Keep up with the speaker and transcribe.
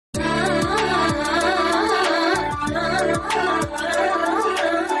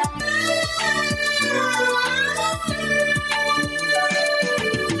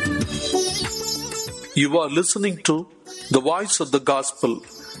You are listening to The Voice of the Gospel,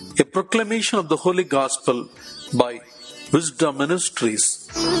 a proclamation of the Holy Gospel by Wisdom Ministries.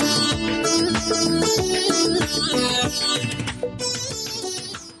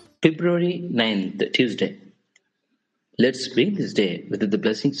 February 9th, Tuesday. Let's begin this day with the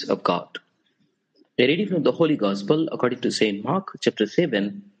blessings of God. A reading from the Holy Gospel according to St. Mark chapter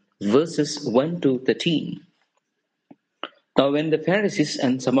 7, verses 1 to 13. Now when the Pharisees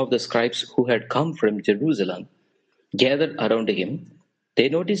and some of the scribes who had come from Jerusalem gathered around him, they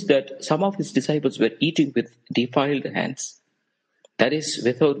noticed that some of his disciples were eating with defiled hands, that is,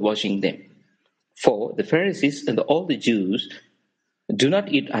 without washing them. For the Pharisees and all the Jews do not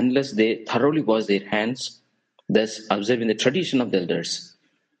eat unless they thoroughly wash their hands, thus observing the tradition of the elders.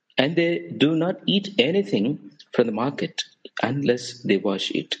 And they do not eat anything from the market unless they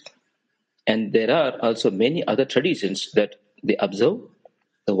wash it. And there are also many other traditions that they observe,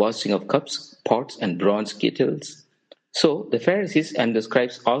 the washing of cups, pots, and bronze kettles. So the Pharisees and the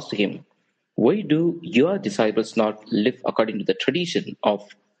scribes asked him, "Why do your disciples not live according to the tradition of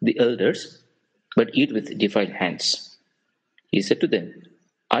the elders, but eat with defiled hands?" He said to them,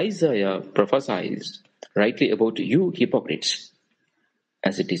 "Isaiah prophesied rightly about you hypocrites,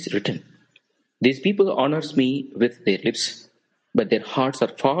 as it is written, 'These people honors me with their lips, but their hearts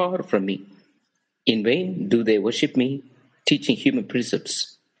are far from me. In vain do they worship me, teaching human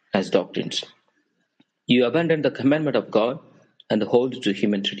precepts as doctrines. You abandon the commandment of God and hold to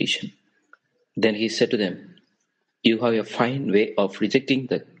human tradition.'" Then he said to them, "You have a fine way of rejecting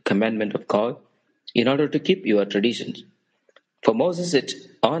the commandment of God in order to keep your traditions. For Moses said,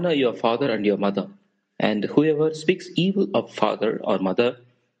 'Honor your father and your mother,' and whoever speaks evil of father or mother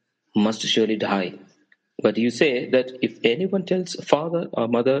must surely die. But you say that if anyone tells father or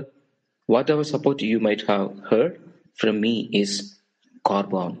mother, 'Whatever support you might have heard from me is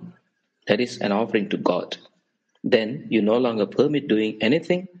korban,' that is an offering to God, then you no longer permit doing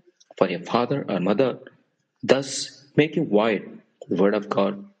anything for your father or mother, thus making void the word of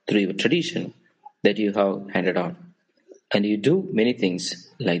God through your tradition that you have handed on. And you do many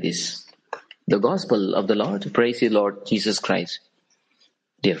things like this." The Gospel of the Lord. Praise you, Lord Jesus Christ.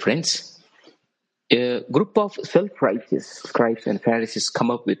 Dear friends, a group of self-righteous scribes and Pharisees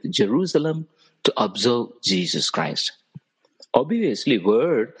come up with Jerusalem to observe Jesus Christ. Obviously,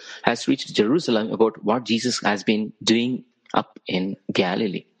 word has reached Jerusalem about what Jesus has been doing up in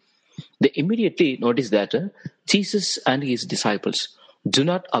Galilee. They immediately notice that Jesus and his disciples do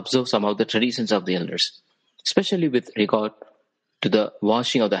not observe some of the traditions of the elders, especially with regard to the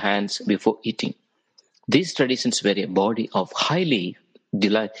washing of the hands before eating. These traditions were a body of highly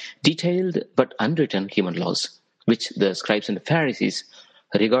detailed but unwritten human laws, which the scribes and the Pharisees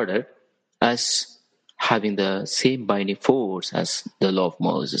regarded as having the same binding force as the law of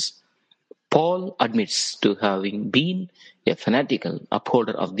Moses. Paul admits to having been a fanatical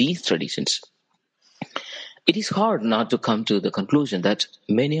upholder of these traditions. It is hard not to come to the conclusion that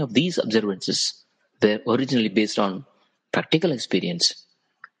many of these observances were originally based on practical experience.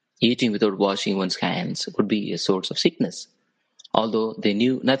 Eating without washing one's hands would be a source of sickness, although they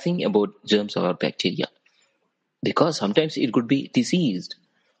knew nothing about germs or bacteria, because sometimes it could be diseased.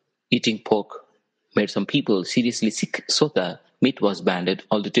 Eating pork made some people seriously sick, so the meat was banned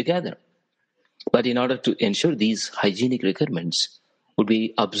altogether. But in order to ensure these hygienic requirements would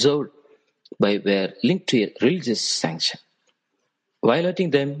be observed were linked to a religious sanction. Violating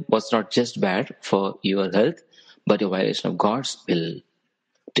them was not just bad for your health, but a violation of God's will.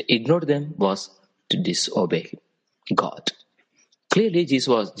 To ignore them was to disobey God. Clearly,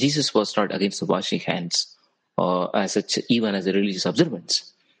 Jesus was not against the washing hands, or as such, even as a religious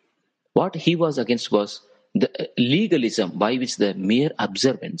observance. What he was against was the legalism by which the mere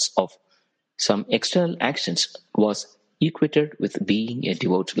observance of some external actions was equated with being a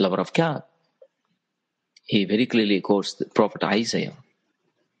devout lover of God. He very clearly quotes the prophet Isaiah,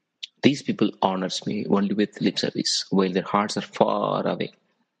 "These people honors me only with lip service, while their hearts are far away."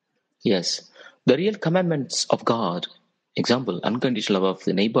 Yes, the real commandments of God, example, unconditional love of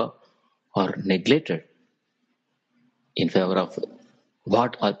the neighbor, are neglected in favor of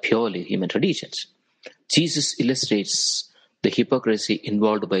what are purely human traditions. Jesus illustrates the hypocrisy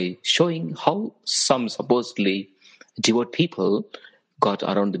involved by showing how some supposedly devout people got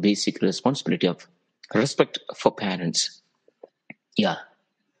around the basic responsibility of respect for parents. Yeah.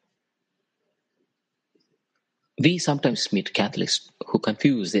 We sometimes meet Catholics who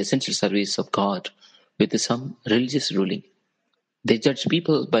confuse the essential service of God with some religious ruling. They judge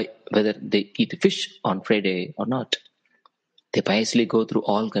people by whether they eat fish on Friday or not. They piously go through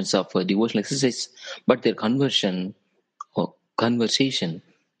all kinds of devotional exercise, but their conversation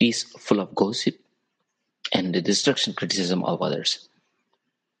is full of gossip. and the destruction criticism of others.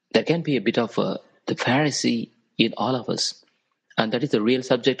 There can be a bit of the Pharisee in all of us, and that is the real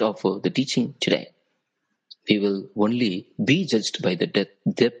subject of the teaching today. We will only be judged by the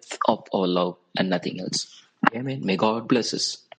depth of our love and nothing else. Amen. May God bless us.